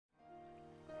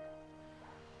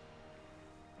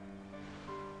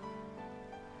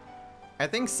I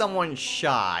think someone's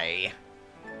shy.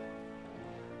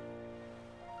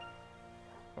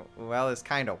 Well, this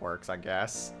kind of works, I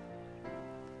guess.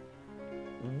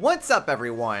 What's up,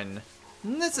 everyone?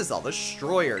 This is All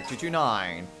Destroyer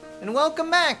 229, and welcome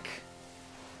back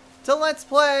to Let's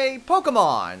Play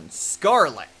Pokemon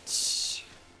Scarlet.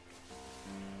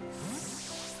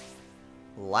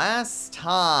 Last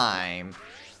time,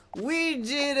 we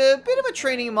did a bit of a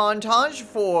training montage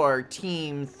for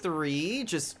Team 3,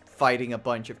 just fighting a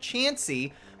bunch of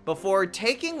Chansey, before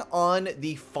taking on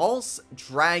the False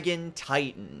Dragon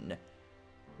Titan,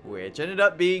 which ended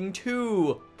up being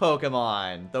 2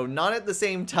 Pokemon, though not at the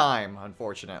same time,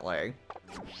 unfortunately.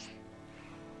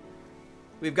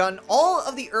 We've gotten all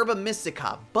of the Herba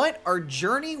Mystica, but our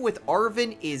journey with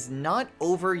Arven is not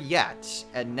over yet,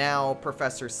 and now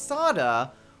Professor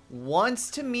Sada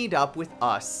wants to meet up with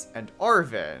us and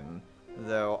Arven,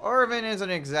 though Arven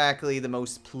isn't exactly the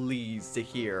most pleased to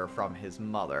hear from his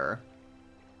mother.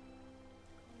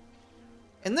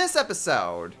 In this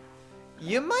episode,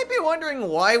 you might be wondering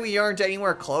why we aren't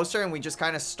anywhere closer and we just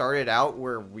kind of started out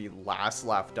where we last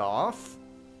left off.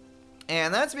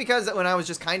 And that's because when I was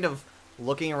just kind of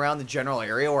looking around the general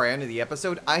area where I ended the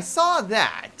episode, I saw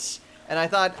that. And I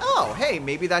thought, oh, hey,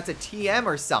 maybe that's a TM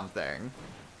or something.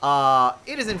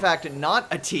 It is in fact not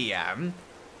a TM.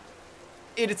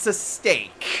 It's a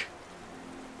stake.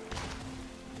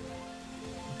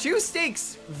 2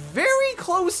 stakes very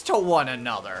close to one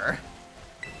another.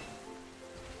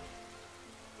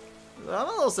 I'm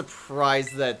a little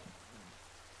surprised that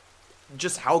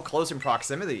just how close in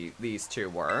proximity these 2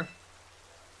 were.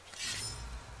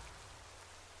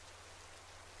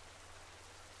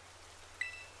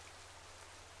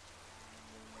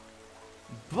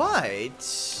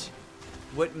 But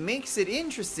what makes it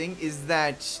interesting is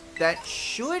that that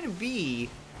should be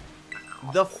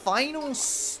the final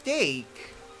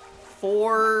stake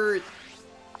for...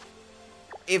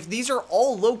 If these are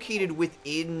all located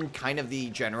within kind of the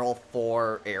general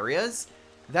 4 areas,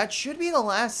 that should be the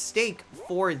last stake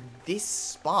for this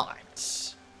spot.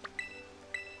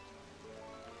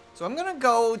 So I'm gonna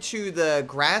go to the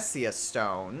Gracia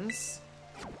Stones,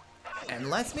 and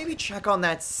let's maybe check on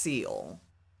that seal.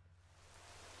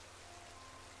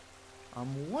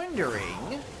 I'm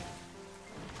wondering,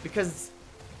 because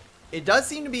it does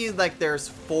seem to be like there's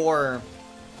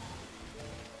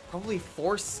probably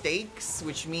 4 stakes,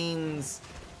 which means,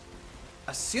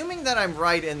 assuming that I'm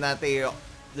right in that the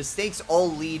stakes all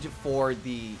lead toward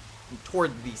the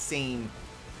same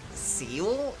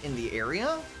seal in the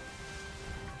area,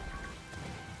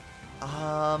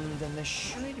 then there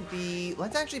should be,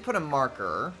 let's actually put a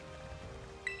marker.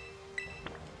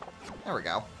 There we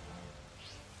go.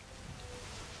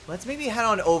 Let's maybe head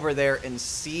on over there and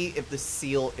see if the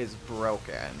seal is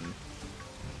broken.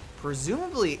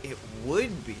 Presumably it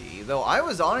would be, though I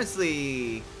was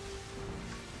honestly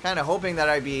kind of hoping that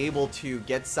I'd be able to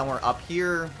get somewhere up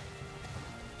here.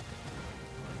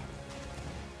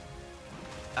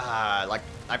 Like,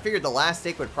 I figured the last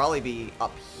stake would probably be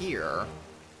up here.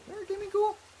 Gimme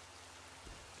cool?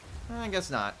 I guess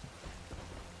not.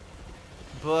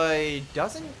 But it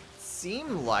doesn't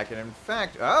seem like it. In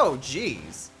fact, oh,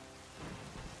 geez.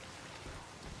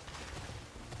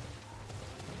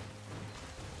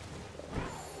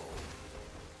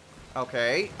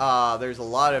 Okay, there's a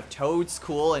lot of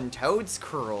Toadskool and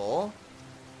Toadscruel.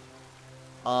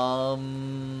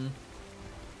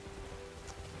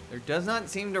 There does not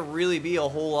seem to really be a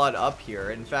whole lot up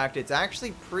here. In fact, it's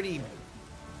actually pretty...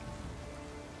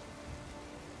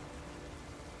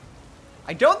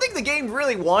 I don't think the game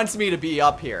really wants me to be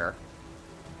up here.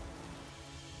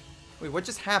 Wait, what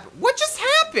just happened? What just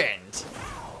happened?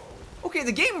 Okay,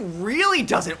 the game really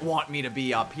doesn't want me to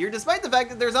be up here, despite the fact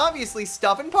that there's obviously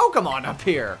stuff in Pokemon up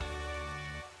here.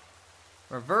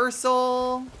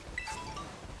 Reversal.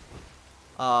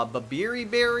 Babiri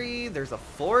Berry. There's a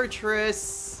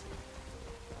fortress.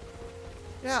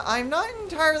 Yeah, I'm not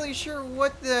entirely sure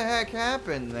what the heck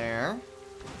happened there.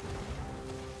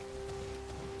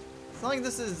 It's not like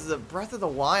this is a Breath of the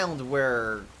Wild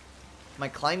where my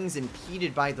climbing's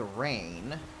impeded by the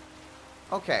rain.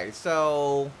 Okay,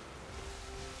 so...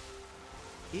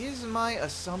 Is my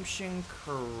assumption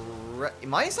correct?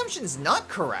 My assumption's not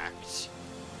correct.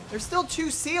 There's still 2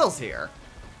 seals here.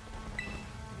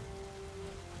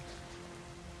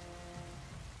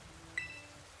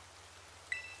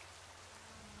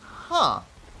 Huh.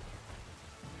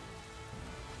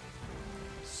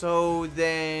 So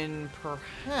then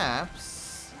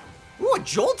perhaps... Ooh, a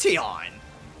Jolteon!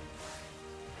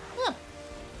 Huh.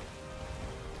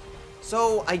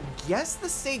 So, I guess the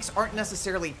stakes aren't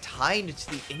necessarily tied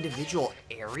to the individual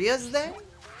areas, then?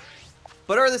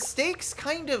 But are the stakes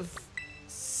kind of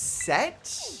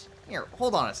set? Here,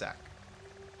 hold on a sec.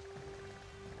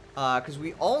 Because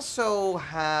we also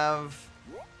have...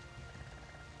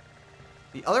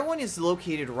 The other one is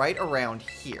located right around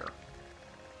here.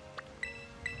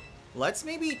 Let's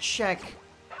maybe check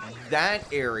that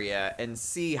area and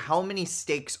see how many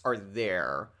stakes are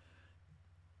there.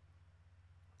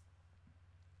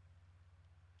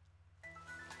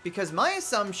 Because my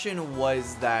assumption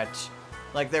was that,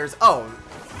 like, there's... Oh,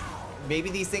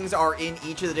 maybe these things are in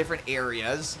each of the different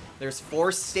areas. There's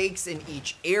 4 stakes in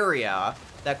each area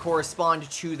that correspond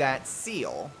to that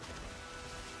seal.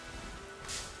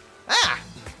 Ah!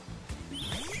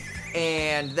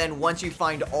 And then once you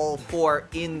find all 4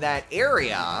 in that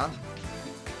area,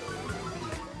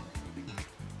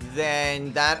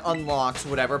 then that unlocks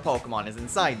whatever Pokemon is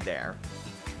inside there.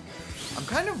 I'm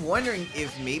kind of wondering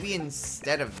if maybe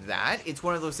instead of that, it's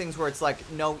one of those things where it's like,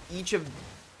 no, each of...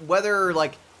 Whether,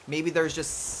 like, maybe there's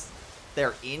just...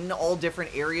 They're in all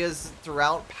different areas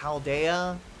throughout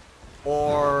Paldea,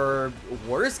 or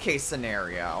worst case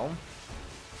scenario,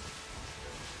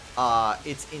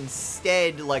 it's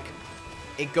instead, like,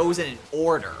 it goes in an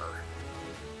order.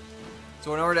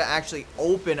 So in order to actually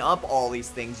open up all these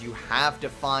things, you have to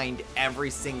find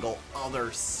every single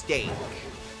other stake.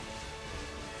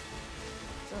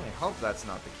 So I hope that's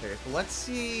not the case. But let's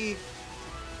see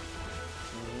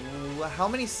how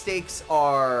many stakes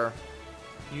are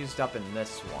used up in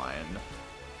this one.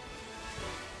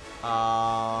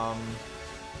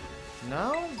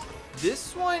 No?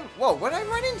 This one... Whoa, what did I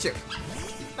run into?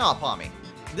 Oh, Pommy.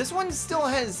 This one still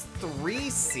has 3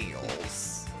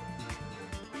 seals.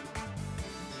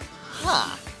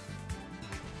 Huh.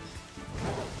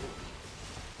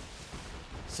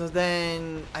 So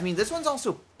then... I mean, this one's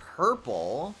also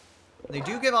purple. They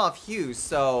do give off hues,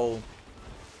 so...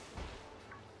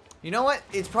 You know what?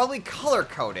 It's probably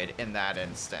color-coded in that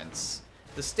instance.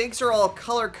 The stakes are all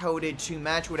color-coded to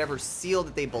match whatever seal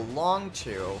that they belong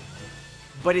to.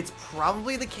 But it's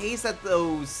probably the case that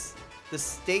the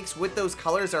stakes with those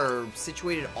colors are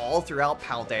situated all throughout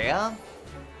Paldea.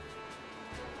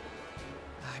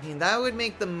 I mean, that would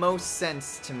make the most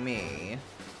sense to me.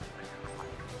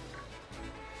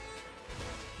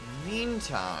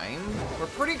 Meantime, we're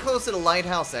pretty close to the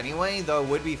lighthouse anyway, though it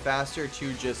would be faster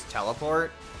to just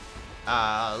teleport.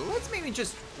 Let's maybe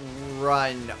just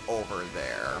run over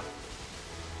there.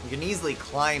 We can easily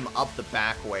climb up the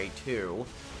back way, too,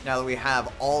 now that we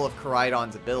have all of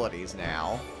Koraidon's abilities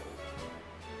now.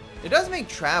 It does make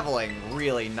traveling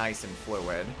really nice and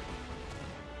fluid.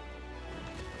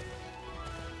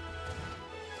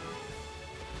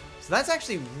 So that's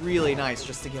actually really nice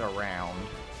just to get around.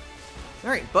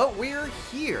 Alright, but we're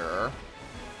here.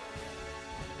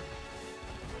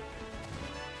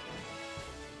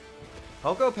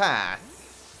 Poco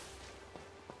Path.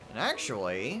 And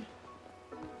actually,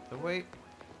 the way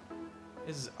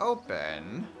is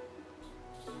open.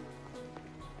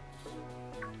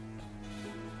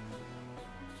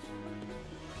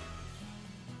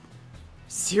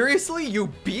 Seriously?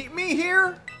 You beat me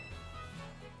here?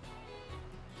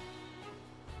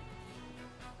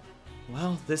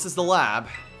 Well, this is the lab.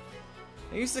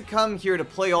 I used to come here to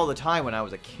play all the time when I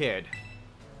was a kid.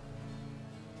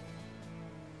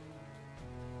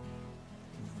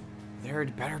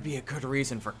 There'd better be a good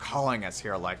reason for calling us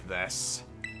here like this.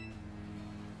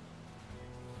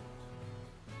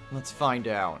 Let's find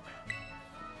out.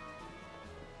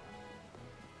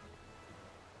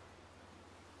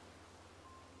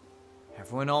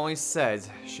 Everyone always says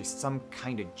she's some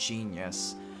kind of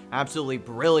genius. Absolutely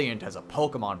brilliant as a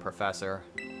Pokemon professor.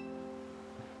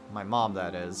 My mom,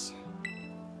 that is.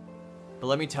 But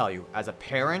let me tell you, as a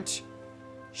parent,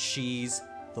 she's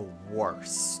the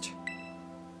worst.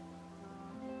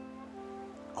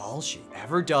 All she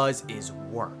ever does is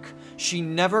work. She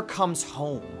never comes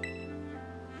home.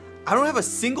 I don't have a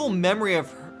single memory of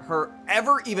her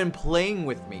ever even playing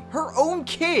with me. Her own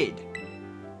kid!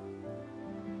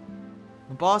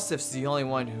 Bossif's the only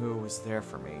one who was there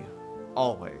for me.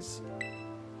 Always.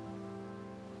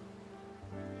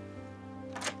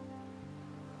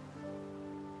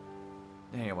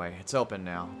 Anyway, it's open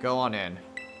now. Go on in.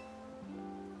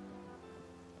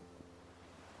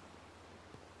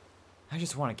 I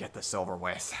just want to get this over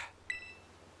with.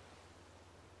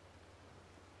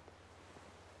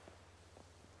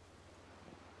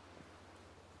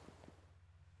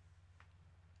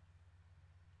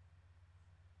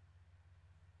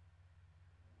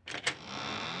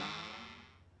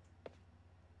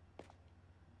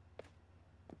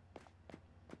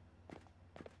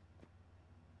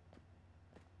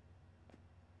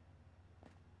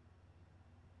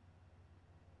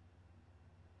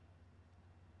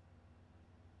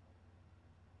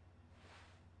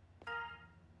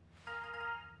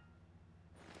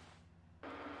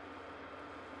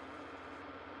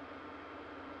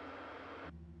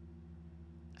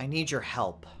 I need your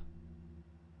help.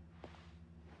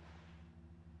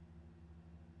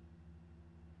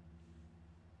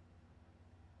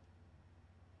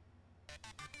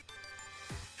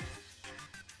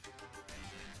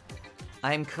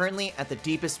 I am currently at the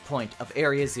deepest point of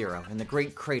Area Zero in the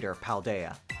great crater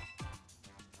Paldea.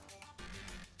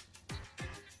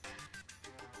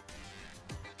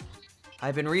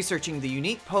 I've been researching the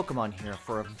unique Pokemon here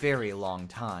for a very long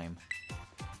time.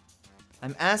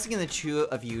 I'm asking the two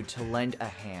of you to lend a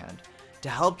hand to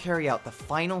help carry out the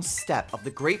final step of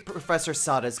the great Professor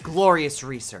Sada's glorious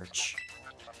research.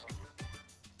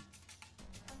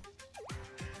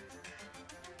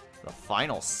 The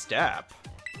final step?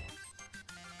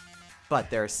 But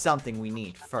there is something we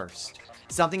need first.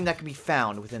 Something that can be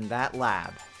found within that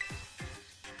lab.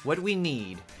 What we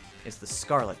need is the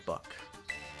Scarlet Book.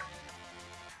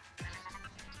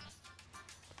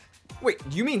 Wait,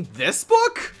 you mean this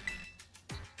book?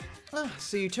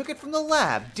 So you took it from the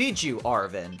lab, did you,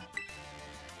 Arvin?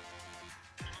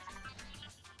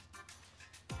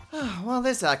 Well,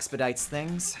 this expedites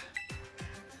things.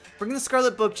 Bring the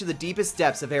Scarlet Book to the deepest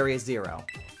depths of Area Zero.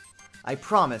 I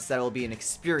promise that it will be an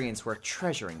experience worth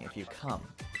treasuring if you come.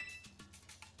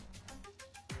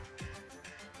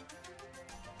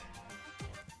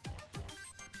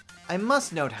 I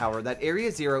must note, however, that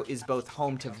Area Zero is both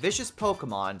home to vicious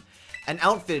Pokemon and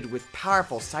outfitted with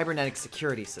powerful cybernetic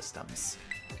security systems.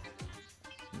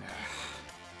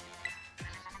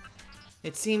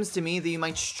 It seems to me that you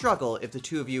might struggle if the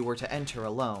two of you were to enter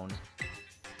alone.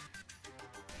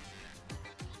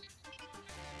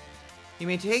 You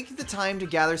may take the time to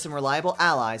gather some reliable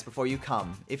allies before you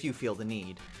come, if you feel the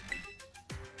need.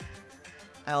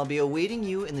 I'll be awaiting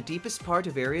you in the deepest part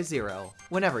of Area Zero,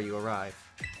 whenever you arrive.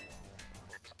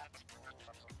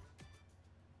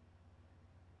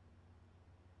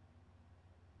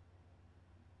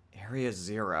 Area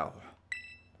Zero.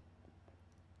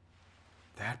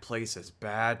 That place is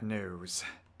bad news.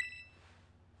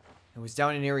 It was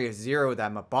down in Area Zero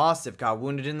that Mabosif got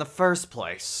wounded in the first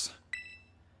place.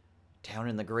 Down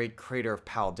in the great crater of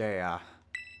Paldea.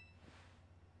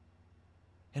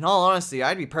 In all honesty,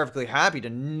 I'd be perfectly happy to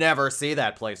never see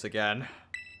that place again.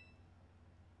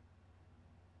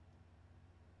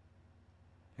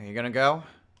 Are you gonna go?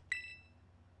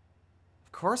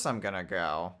 Of course I'm gonna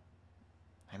go.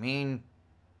 I mean,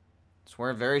 it's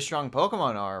where very strong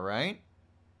Pokemon are, right?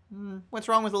 What's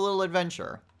wrong with a little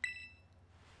adventure?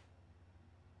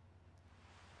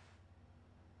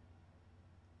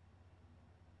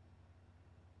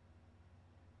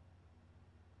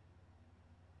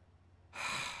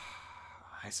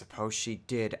 I suppose she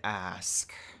did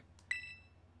ask.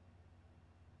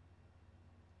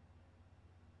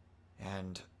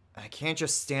 And I can't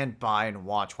just stand by and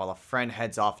watch while a friend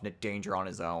heads off into danger on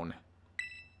his own.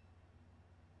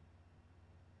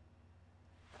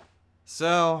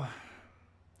 So,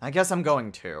 I guess I'm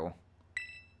going to.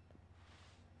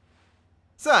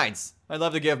 Besides, I'd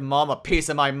love to give Mom a piece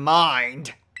of my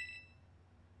mind.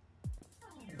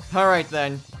 Alright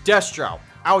then, Destro,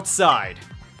 outside.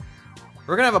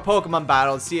 We're gonna have a Pokemon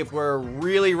battle to see if we're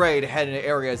really ready to head into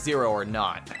Area Zero or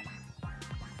not.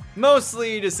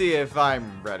 Mostly to see if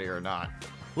I'm ready or not.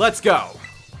 Let's go!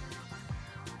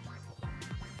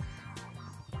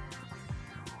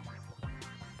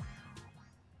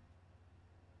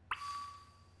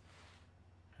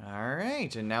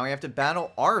 Alright, and now we have to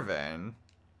battle Arvin.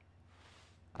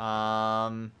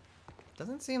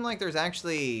 Doesn't seem like there's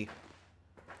actually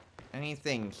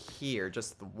anything here,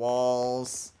 just the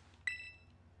walls.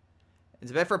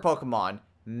 It's a bit for Pokemon.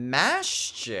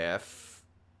 Mischief?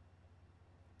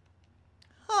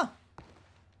 Huh.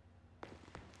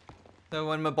 So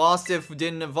when Mabosif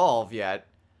didn't evolve yet.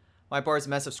 Whiteboard's a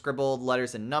mess of scribbled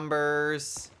letters and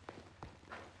numbers.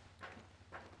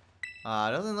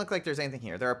 Doesn't look like there's anything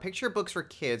here. There are picture books for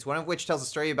kids, one of which tells a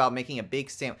story about making a big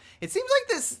stamp. It seems like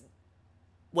this,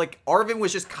 like, Arvin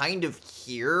was just kind of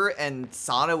here, and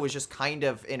Sana was just kind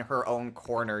of in her own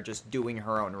corner, just doing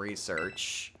her own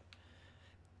research.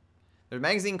 There's a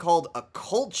magazine called A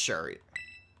Culture.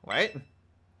 What?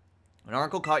 An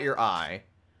article caught your eye.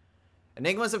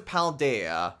 Enigmas of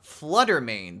Paldea.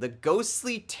 Fluttermane, the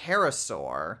ghostly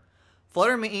pterosaur.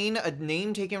 Fluttermane, a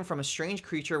name taken from a strange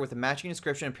creature with a matching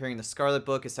description appearing in the Scarlet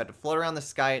Book, is said to float around the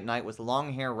sky at night with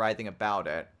long hair writhing about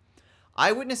it.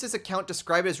 Eyewitnesses' account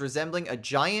describe it as resembling a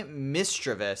giant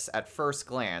mischievous at first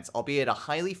glance, albeit a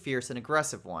highly fierce and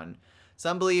aggressive one.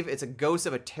 Some believe it's a ghost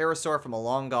of a pterosaur from a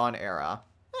long-gone era.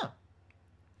 Huh.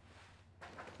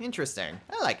 Interesting.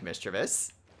 I like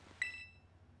mischievous.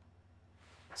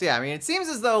 So yeah, I mean, it seems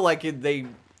as though, like, they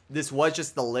this was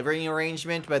just the living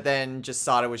arrangement, but then just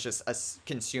thought it was just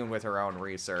consumed with her own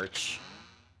research.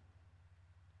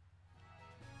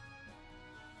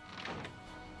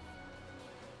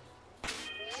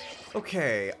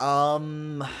 Okay,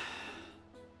 I'm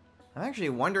actually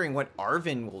wondering what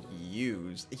Arvin will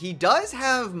use. He does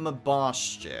have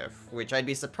Mabashif, which I'd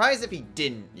be surprised if he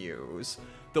didn't use.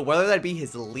 Though whether that'd be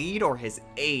his lead or his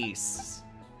ace.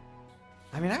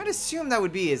 I mean, I'd assume that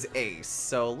would be his ace.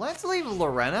 So let's leave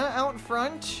Lorena out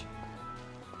front.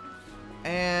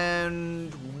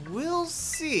 And we'll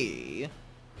see.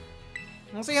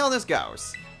 We'll see how this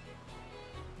goes.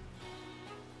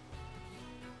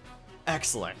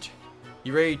 Excellent.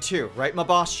 You ready too, right,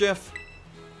 Mabashif?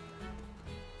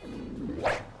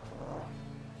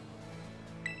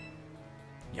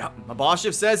 Yep,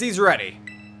 Mabashif says he's ready.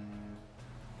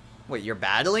 Wait, you're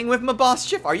battling with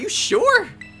Mabashif? Are you sure?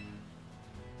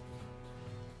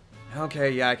 Okay,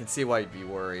 yeah, I can see why you'd be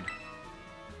worried.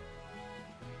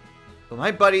 But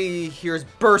my buddy here is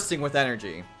bursting with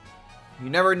energy.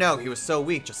 You never know, he was so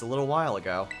weak just a little while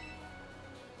ago.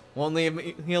 Won't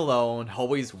leave me alone,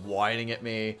 always whining at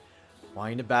me.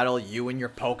 Wanting to battle you and your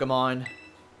Pokemon.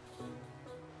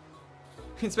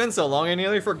 It's been so long I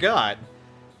nearly forgot.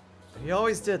 But he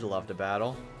always did love to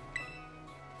battle.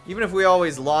 Even if we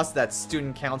always lost that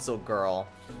student council girl.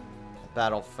 The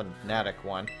battle fanatic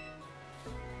one.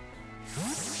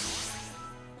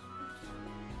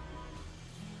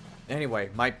 Anyway,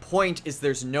 my point is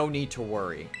there's no need to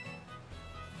worry.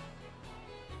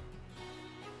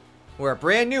 We're a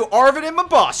brand new Arvin and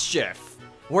Mabashif.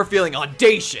 We're feeling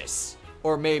audacious.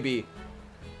 Or maybe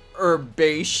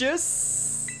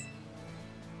herbaceous?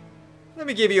 Let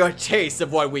me give you a taste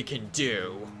of what we can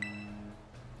do.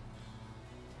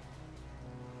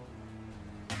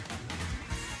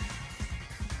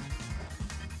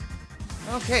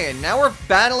 Okay, and now we're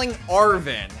battling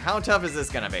Arvin. How tough is this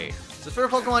gonna be? So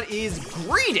first Pokemon is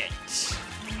Greedent.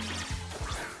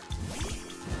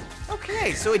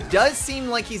 Okay, so it does seem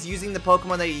like he's using the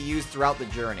Pokemon that he used throughout the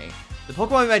journey. The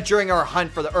Pokemon we met during our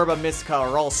hunt for the Herba Mystica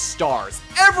are all stars.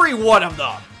 Every one of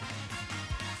them!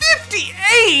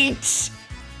 58?!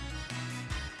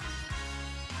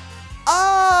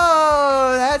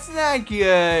 Oh, that's not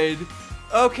good.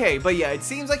 Okay, but yeah, it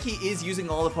seems like he is using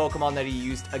all the Pokemon that he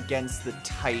used against the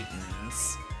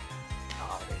Titans.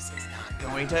 Oh, this is not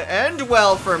going to end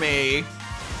well for me.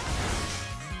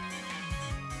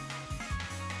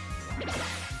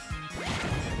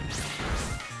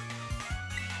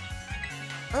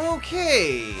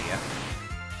 Okay.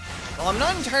 Well, I'm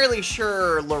not entirely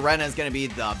sure Lorena's gonna be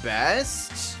the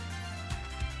best.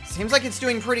 Seems like it's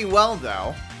doing pretty well,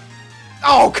 though.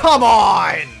 Oh, come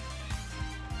on!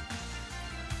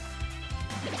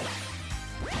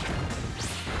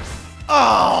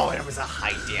 Oh, it was a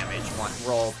high damage one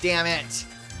roll. Damn it.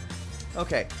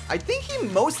 Okay, I think he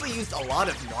mostly used a lot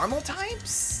of normal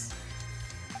types.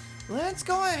 Let's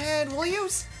go ahead. We'll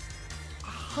use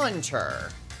Hunter.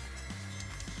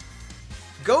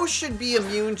 Ghost should be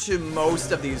immune to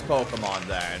most of these Pokemon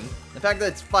then. The fact that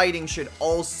it's fighting should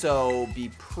also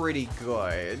be pretty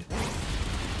good.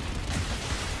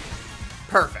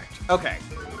 Perfect. Okay.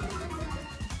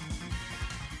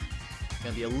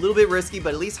 Gonna be a little bit risky,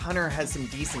 but at least Hunter has some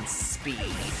decent speed.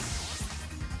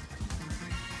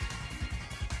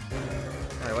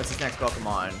 Alright, what's his next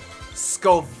Pokemon?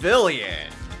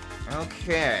 Scovillion.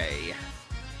 Okay.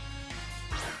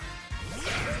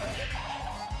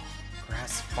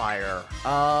 Grass Fire.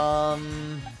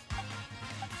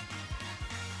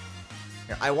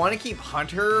 Here, I want to keep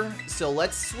Hunter, so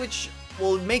let's switch.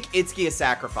 We'll make Itsuki a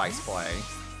sacrifice play.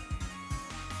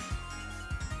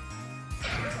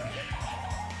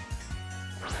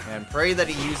 And pray that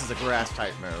he uses a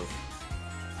Grass-type move.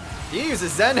 He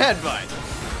uses Zen Headbutt!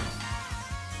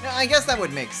 Yeah, I guess that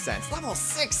would make sense. Level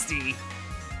 60!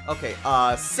 Okay,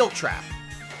 Silk Trap.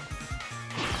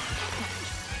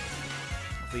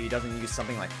 Hopefully he doesn't use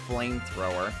something like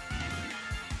Flamethrower.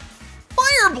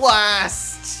 Fire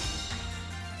Blast!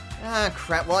 Ah,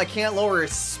 crap. Well, I can't lower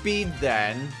his speed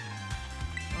then.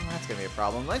 Well, that's gonna be a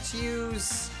problem. Let's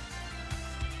use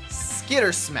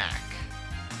Skitter Smack.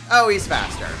 Oh, he's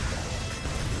faster.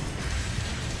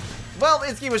 Well,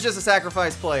 Itsuki was just a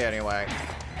sacrifice play anyway.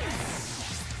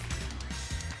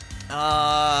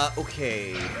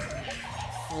 Okay.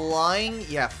 Flying?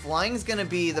 Yeah, flying's gonna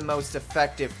be the most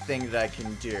effective thing that I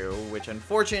can do, which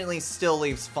unfortunately still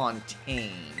leaves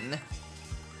Fontaine.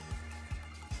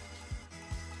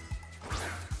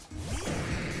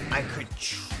 I could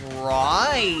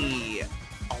try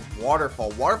a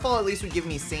Waterfall. Waterfall at least would give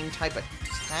me same type of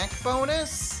attack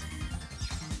bonus.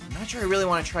 I'm not sure I really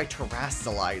want to try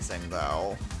Terastallizing,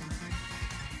 though.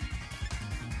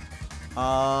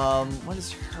 What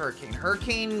is Hurricane?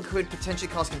 Hurricane could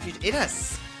potentially cause confusion. It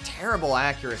has terrible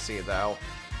accuracy, though.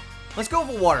 Let's go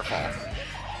with a Waterfall.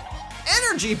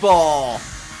 Energy Ball!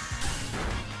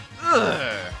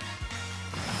 Ugh.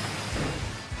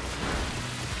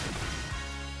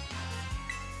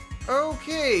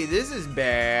 Okay, this is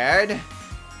bad.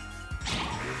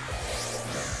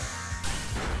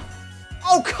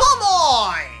 Oh, come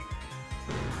on!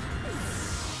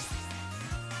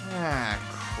 Ah,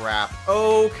 crap.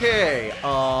 Okay,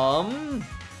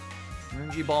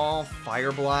 Energy Ball,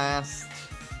 Fire Blast.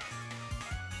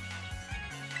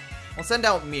 We'll send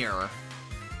out Mirror.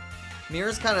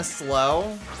 Mirror's kind of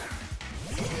slow.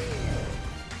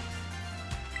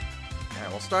 Alright,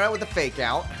 we'll start out with the Fake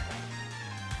Out.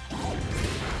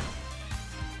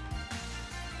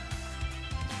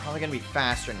 Probably gonna be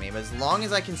faster than me, but as long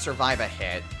as I can survive a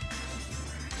hit.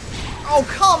 Oh,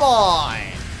 come on!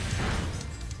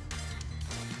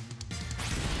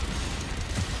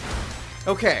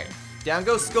 Okay, down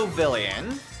goes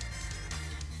Scovillian.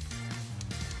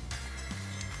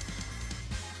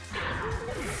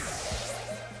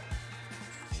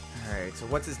 Alright, so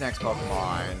what's his next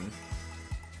Pokemon?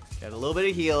 Got a little bit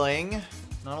of healing,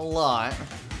 not a lot.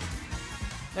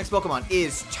 Next Pokemon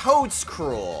is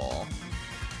Toadscruel.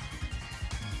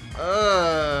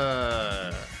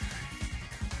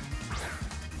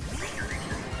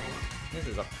 This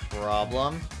is a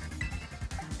problem.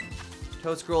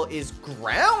 Toadscruel is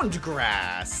Ground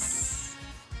Grass.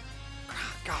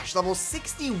 Gosh, level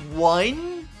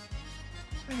 61?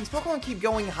 Man, these Pokemon keep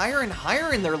going higher and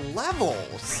higher in their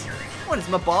levels. What, is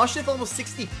Maboshiff level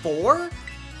 64?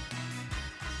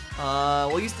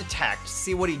 We'll use Detect,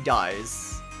 see what he does.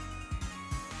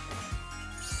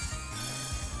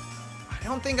 I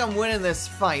don't think I'm winning this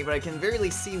fight, but I can very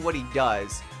least see what he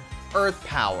does. Earth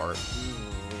Power.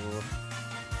 Ooh.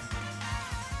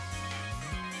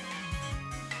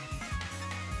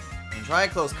 And try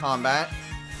close combat.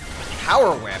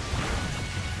 Power Whip.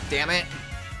 Damn it.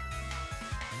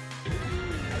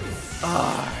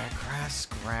 Grass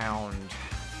Ground.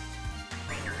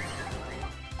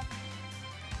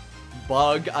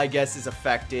 Bug, I guess, is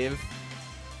effective.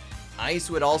 Ice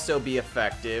would also be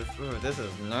effective. Ooh, this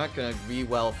is not gonna be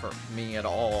well for me at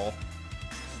all.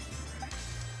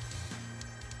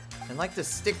 I'd like to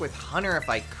stick with Hunter if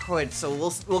I could, so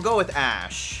we'll go with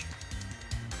Ash.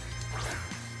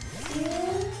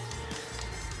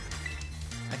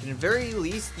 I can at very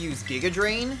least use Giga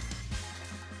Drain.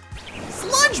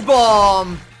 Sludge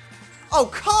Bomb! Oh,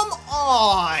 come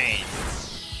on!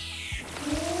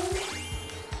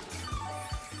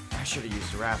 I should have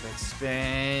used Rapid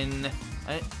Spin.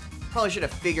 I probably should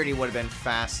have figured he would have been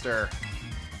faster.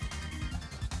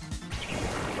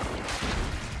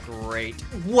 Great.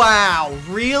 Wow,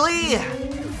 really?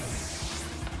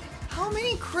 How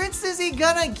many crits is he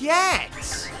gonna get?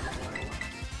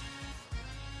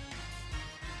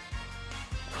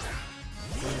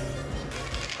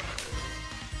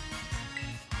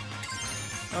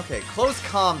 Okay, close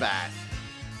combat.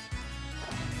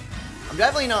 I'm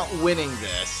definitely not winning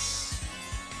this.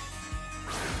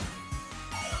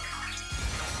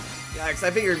 Yeah, because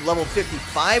I figured level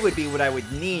 55 would be what I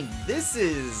would need. This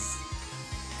is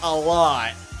a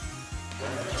lot.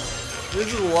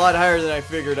 This is a lot higher than I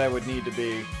figured I would need to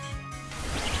be.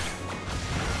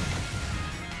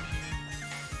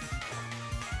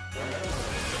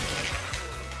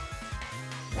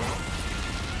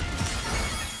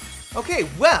 Okay,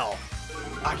 well,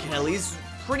 I can at least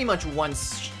pretty much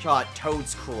one-shot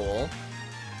Toadscruel.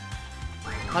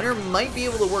 Hunter might be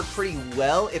able to work pretty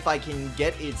well if I can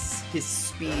get his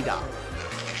speed up.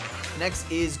 Next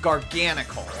is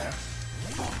Garganacl.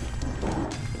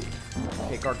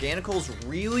 Okay, Garganicle's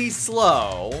really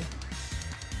slow.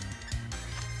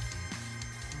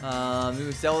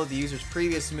 Moves dealt with the user's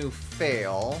previous move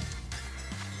fail.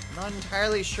 I'm not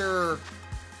entirely sure.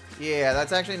 Yeah,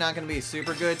 that's actually not going to be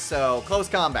super good, so close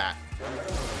combat.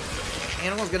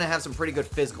 Animal's going to have some pretty good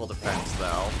physical defense,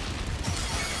 though.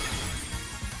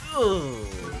 Ooh.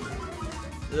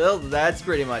 Well, that's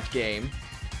pretty much game.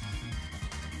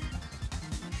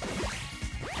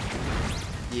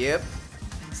 Yep.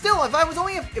 Still, if I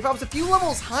was a few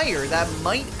levels higher, that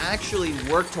might actually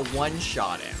work to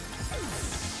one-shot him.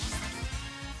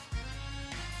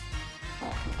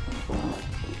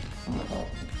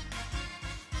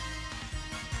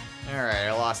 Alright,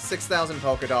 I lost 6,000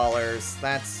 Pokédollars.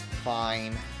 That's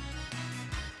fine.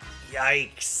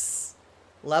 Yikes.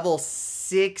 Level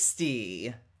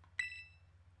 60.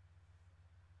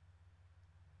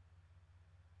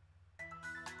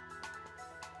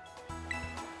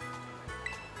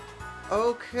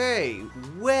 Okay,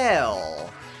 well,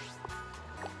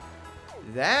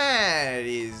 That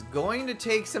is going to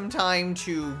take some time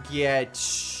to get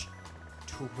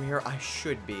to where I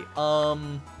should be.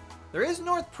 There is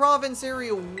North Province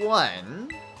Area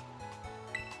 1.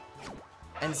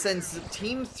 And since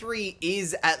Team 3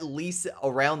 is at least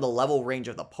around the level range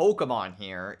of the Pokemon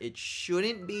here, it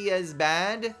shouldn't be as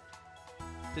bad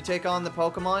to take on the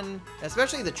Pokemon,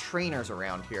 especially the trainers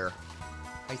around here.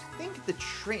 I think the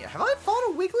have I fought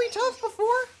a Wigglytuff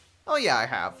before? Oh yeah, I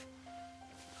have.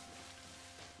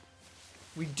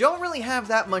 We don't really have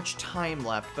that much time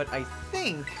left, but I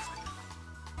think...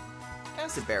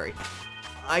 Acid Berry.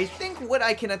 I think what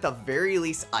I can at the very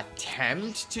least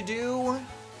attempt to do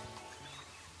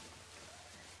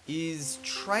is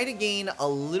try to gain a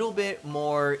little bit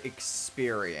more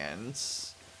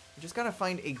experience. I just gotta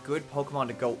find a good Pokemon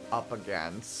to go up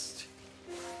against.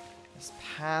 This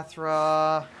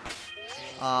Pathra.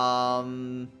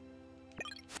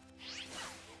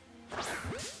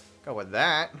 Go with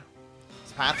that.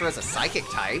 This Pathra is a Psychic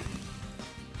type.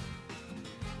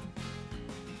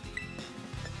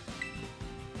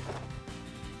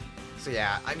 So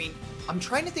yeah, I mean, I'm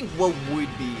trying to think what would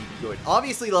be good.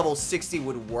 Obviously, level 60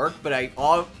 would work, but I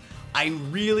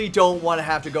really don't want to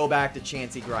have to go back to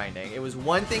Chansey grinding. It was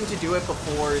one thing to do it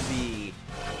before the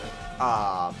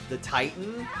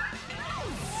Titan.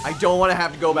 I don't want to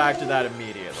have to go back to that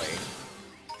immediately.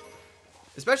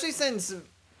 Especially since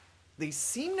they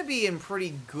seem to be in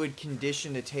pretty good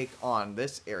condition to take on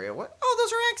this area. What? Oh,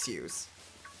 those are Axews.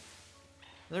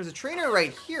 There's a trainer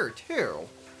right here, too.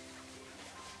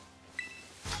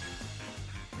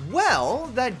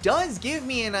 Well, that does give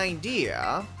me an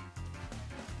idea.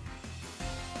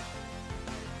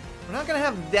 We're not going to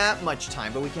have that much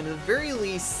time, but we can at the very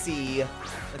least see...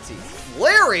 Let's see.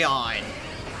 Flareon!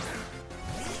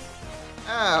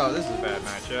 Oh, this is a bad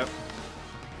matchup.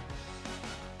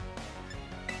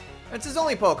 It's his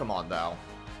only Pokemon, though.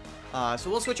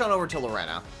 So we'll switch on over to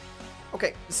Lorena.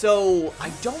 Okay, so I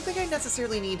don't think I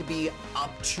necessarily need to be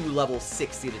up to level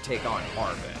 60 to take on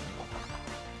Arvin.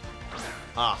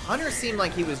 Hunter seemed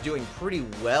like he was doing pretty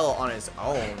well on his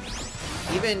own,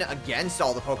 even against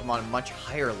all the Pokemon much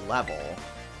higher level.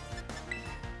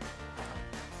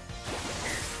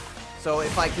 So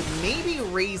if I could maybe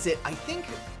raise it, I think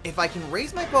if I can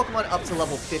raise my Pokemon up to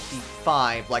level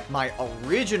 55, like my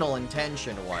original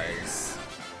intention was,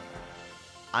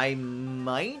 I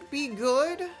might be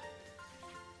good. At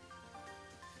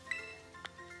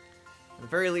the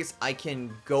very least, I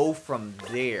can go from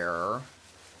there.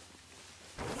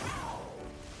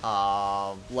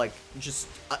 Like, just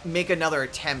make another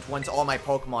attempt once all my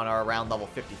Pokemon are around level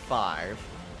 55.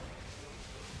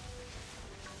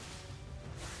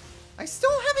 I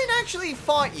still haven't actually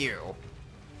fought you.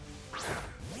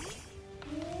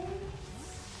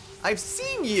 I've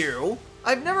seen you.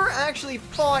 I've never actually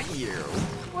fought you.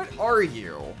 What are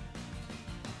you?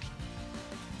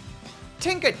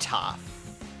 Tinkatuff.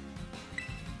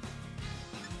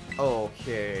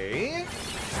 Okay.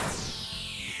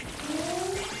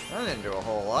 That didn't do a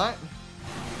whole lot.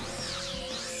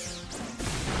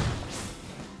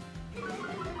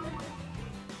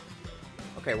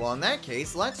 Okay, well in that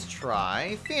case, let's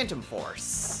try Phantom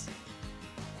Force.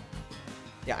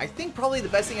 Yeah, I think probably the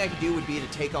best thing I could do would be to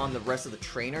take on the rest of the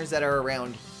trainers that are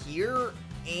around here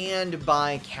and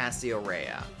buy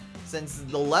Cassiopeia. Since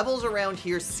the levels around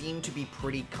here seem to be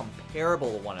pretty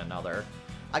comparable to one another,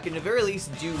 I can at the very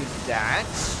least do that.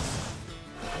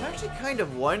 I'm actually kind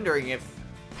of wondering if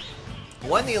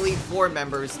one of the Elite Four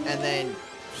members, and then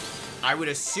I would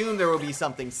assume there will be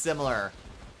something similar.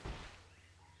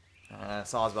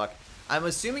 Sawsbuck. I'm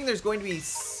assuming there's going to be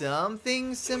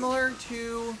something similar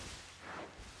to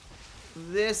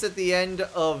this at the end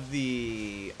of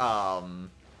the,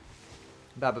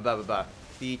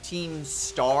 the Team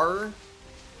Star.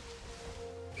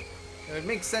 It would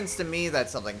make sense to me that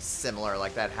something similar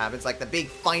like that happens, like the big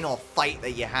final fight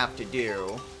that you have to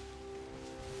do.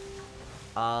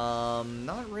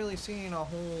 Not really seeing a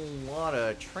whole lot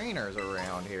of trainers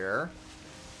around here.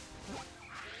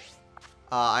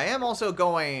 I am also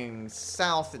going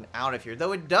south and out of here,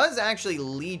 though it does actually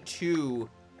lead to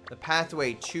the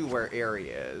pathway to where Aerie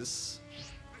is.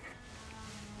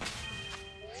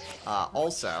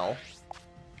 Also,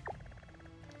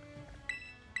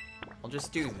 I'll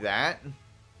just do that.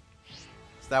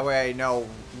 So that way I know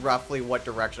roughly what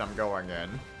direction I'm going in.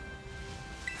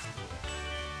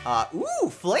 Ooh,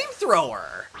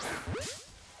 Flamethrower!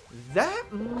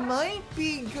 That might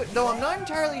be good, though I'm not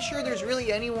entirely sure there's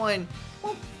really anyone...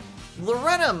 Well,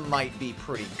 Lorena might be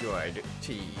pretty good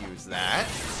to use that.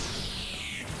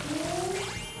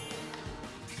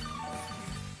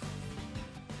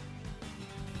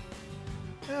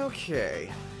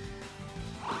 Okay.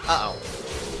 Uh-oh.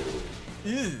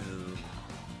 Ew.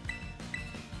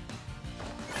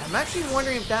 I'm actually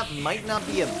wondering if that might not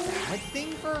be a bad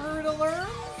thing for her to learn.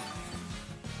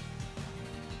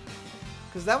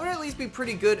 Because that would at least be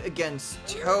pretty good against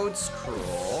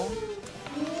Toadskrull.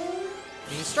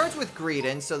 And he starts with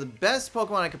Greedent, so the best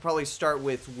Pokemon I could probably start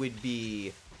with would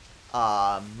be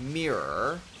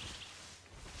Mirror.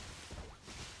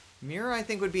 Mirror, I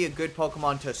think, would be a good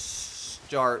Pokemon to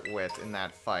start with in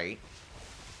that fight.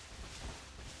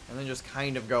 And then just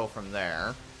kind of go from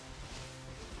there.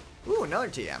 Ooh, another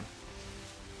TM.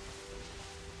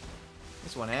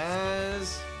 This one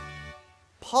has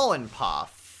Pollen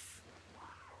Puff.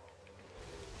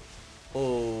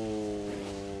 Okay.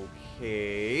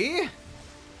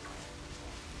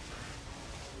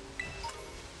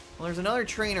 Well, there's another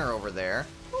trainer over there.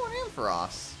 Oh, an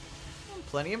Ampharos. And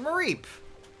plenty of Mareep.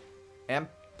 And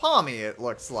Palmy, it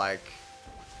looks like.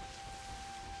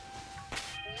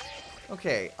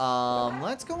 Okay,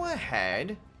 let's go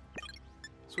ahead.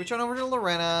 Switch on over to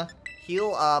Lorena.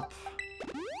 Heal up.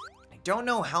 I don't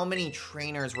know how many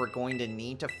trainers we're going to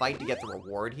need to fight to get the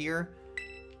reward here.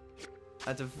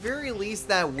 At the very least,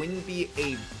 that wouldn't be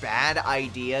a bad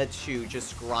idea to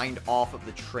just grind off of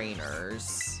the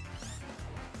trainers.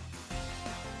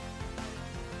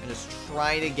 And just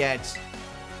try to get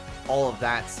all of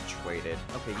that situated.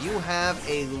 Okay, you have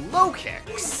a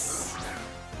Lokix.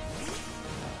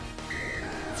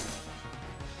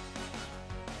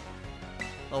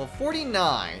 Level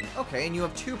 49. Okay, and you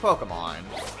have 2 Pokemon.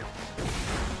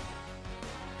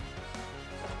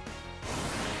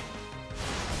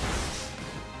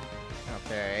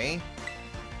 Okay.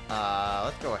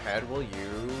 Let's go ahead. We'll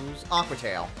use Aqua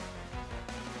Tail.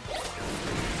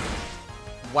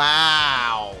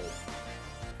 Wow.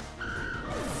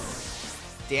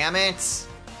 Damn it.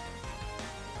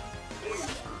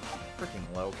 Freaking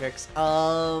Lokix.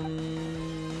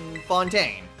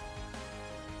 Fontaine.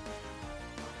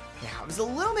 Yeah, it was a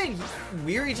little bit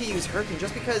weary to use Hurricane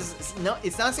just because it's not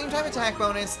the same type of attack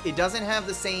bonus. It doesn't have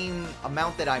the same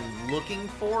amount that I'm looking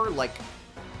for. Like,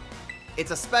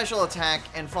 it's a special attack,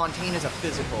 and Fontaine is a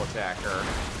physical attacker.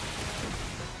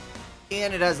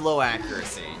 And it has low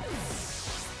accuracy.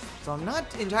 So I'm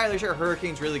not entirely sure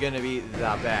Hurricane's really going to be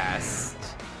the best.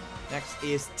 Next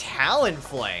is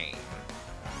Talonflame.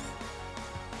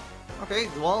 Okay,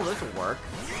 well, this will work.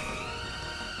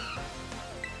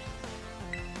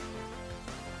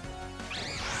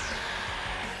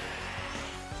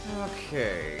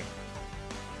 Okay.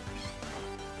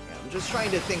 Yeah, I'm just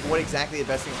trying to think what exactly the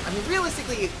best thing... I mean,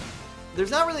 realistically, there's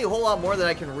not really a whole lot more that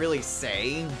I can really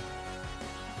say.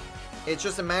 It's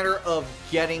just a matter of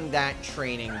getting that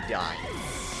training done.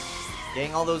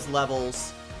 Getting all those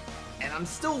levels. And I'm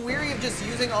still weary of just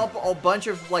using up a bunch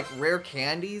of, like, rare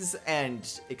candies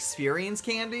and experience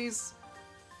candies.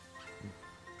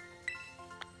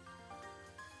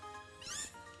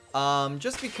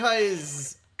 Just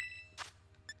because...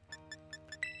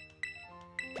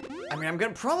 I mean,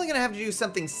 I'm probably gonna have to do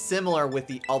something similar with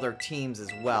the other teams as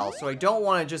well, so I don't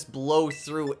want to just blow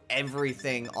through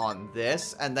everything on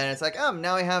this, and then it's like,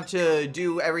 now I have to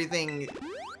do everything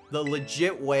the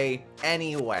legit way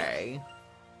anyway.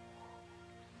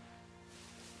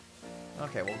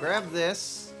 Okay, we'll grab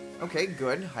this. Okay,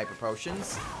 good. Hyper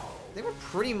Potions. They were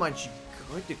pretty much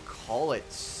good to call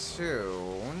it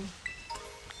soon.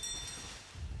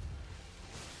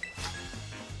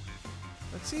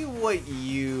 Let's see what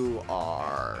you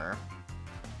are.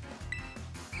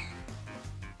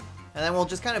 And then we'll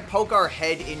just kind of poke our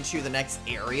head into the next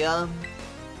area.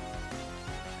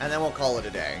 And then we'll call it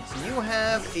a day. So you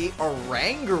have a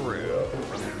Oranguru.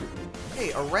 Hey,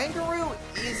 Oranguru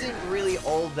isn't really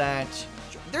all that...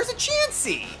 There's a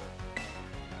Chansey!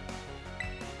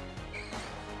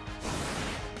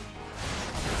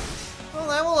 Well,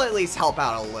 that will at least help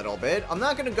out a little bit. I'm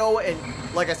not gonna go and,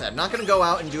 like I said, I'm not gonna go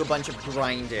out and do a bunch of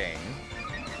grinding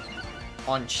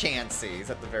on Chanseys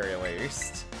at the very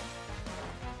least.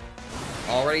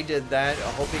 Already did that,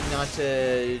 hoping not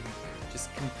to just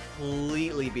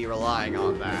completely be relying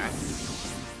on that.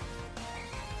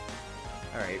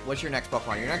 Alright, what's your next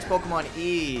Pokemon? Your next Pokemon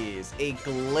is a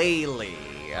Glalie.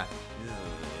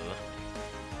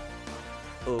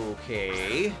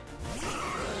 Okay.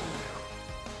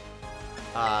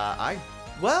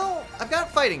 Well, I've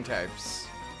got fighting types.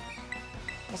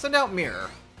 I'll send out Mirror.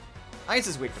 Ice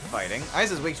is weak to fighting.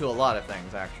 Ice is weak to a lot of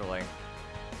things, actually.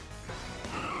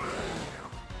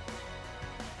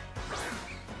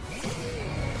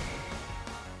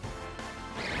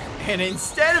 And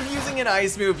instead of using an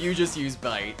Ice move, you just use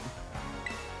Bite.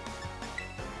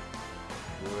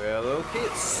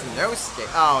 Relocate snow skate.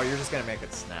 Oh, you're just gonna make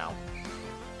it snow.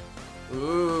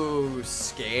 Ooh,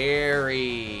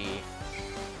 scary.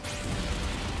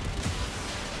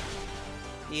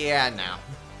 Yeah, no.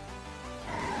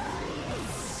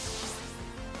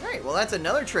 Alright, well that's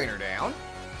another trainer down.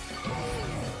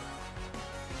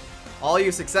 All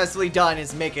you've successfully done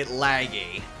is make it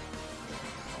laggy.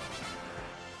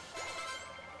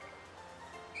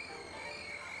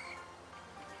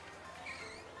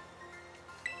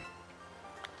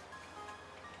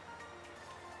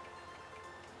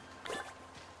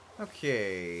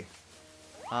 Okay.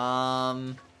 Over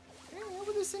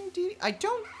this Indeedee? I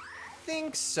don't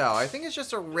think so. I think it's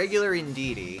just a regular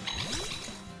Indeedee.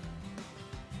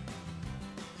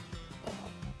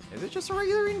 Is it just a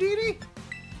regular Indeedee?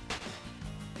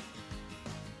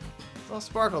 It's all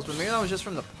sparkles, but maybe that was just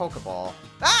from the Pokeball.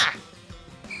 Ah!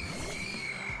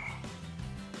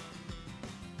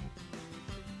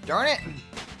 Darn it!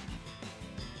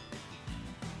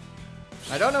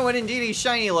 I don't know what Indeedee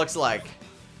shiny looks like.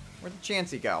 Where'd the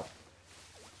Chansey go?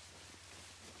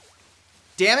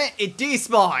 Damn it, it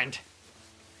despawned!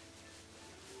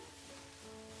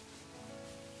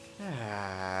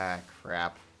 Ah,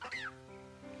 crap.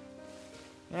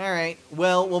 Alright,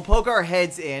 well, we'll poke our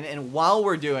heads in, and while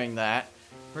we're doing that,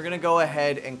 we're gonna go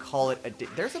ahead and call it a day.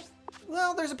 There's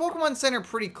a Pokemon Center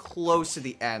pretty close to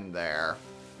the end there.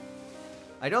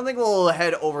 I don't think we'll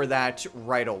head over that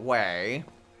right away.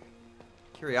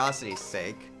 Curiosity's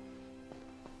sake.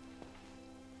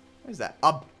 What is that?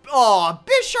 Oh, a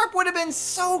Bisharp would have been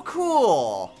so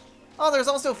cool! Oh, there's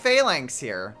also Phalanx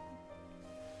here.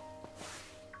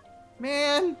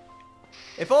 Man.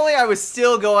 If only I was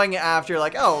still going after,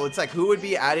 like, oh, it's like, who would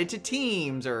be added to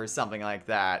teams or something like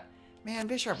that. Man,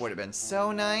 Bisharp would have been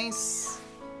so nice.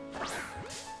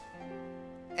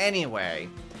 Anyway,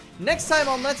 next time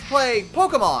on Let's Play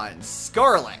Pokemon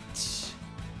Scarlet.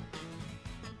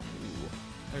 Ooh,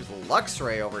 there's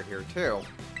Luxray over here, too.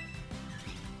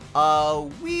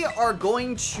 We are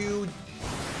going to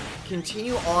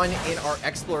continue on in our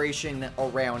exploration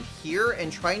around here and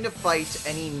trying to fight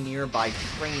any nearby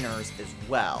trainers as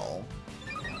well.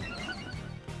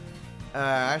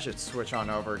 I should switch on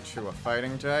over to a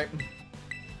fighting type.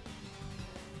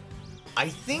 I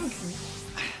think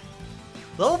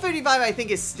level 55 I think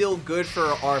is still good for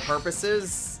our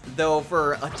purposes, though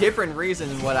for a different reason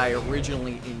than what I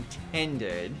originally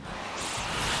intended.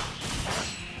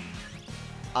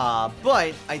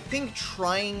 But I think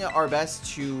trying our best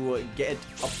to get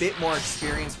a bit more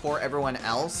experience for everyone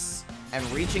else and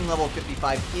reaching level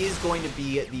 55 is going to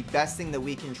be the best thing that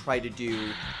we can try to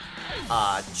do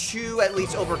to at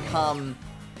least overcome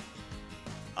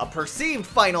a perceived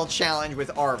final challenge with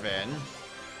Arven.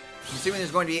 I'm assuming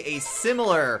there's going to be a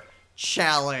similar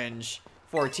challenge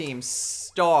for Team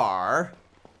Star.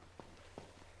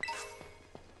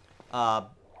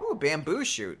 Ooh, Bamboo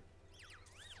Shoot.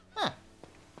 Huh.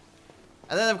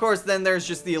 And then, of course, then there's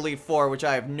just the Elite Four, which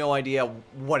I have no idea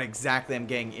what exactly I'm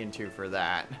getting into for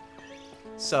that.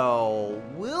 So,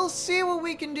 we'll see what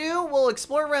we can do. We'll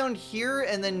explore around here,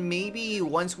 and then maybe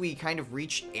once we kind of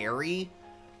reach Airy,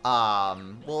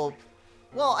 we'll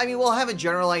have a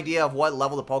general idea of what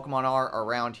level the Pokemon are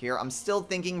around here. I'm still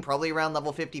thinking probably around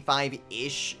level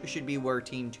 55-ish should be where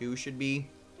Team 2 should be.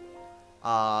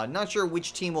 Not sure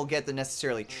which team will get the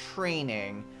necessarily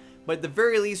training, but at the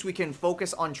very least we can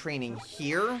focus on training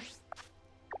here.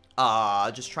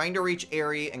 Just trying to reach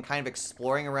Airy and kind of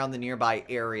exploring around the nearby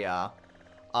area.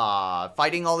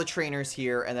 Fighting all the trainers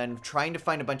here, and then trying to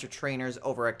find a bunch of trainers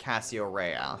over at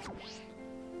Cassiopeia.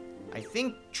 I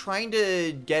think trying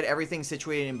to get everything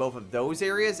situated in both of those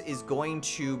areas is going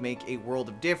to make a world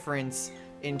of difference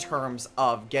in terms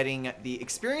of getting the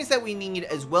experience that we need,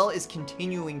 as well as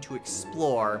continuing to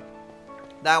explore.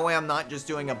 That way I'm not just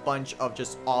doing a bunch of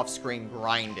just off-screen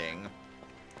grinding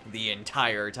the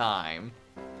entire time.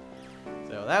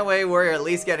 So that way we're at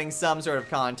least getting some sort of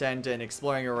content and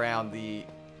exploring around the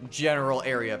general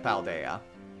area of Paldea.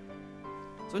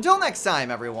 So until next time,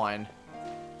 everyone,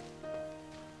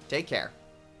 take care.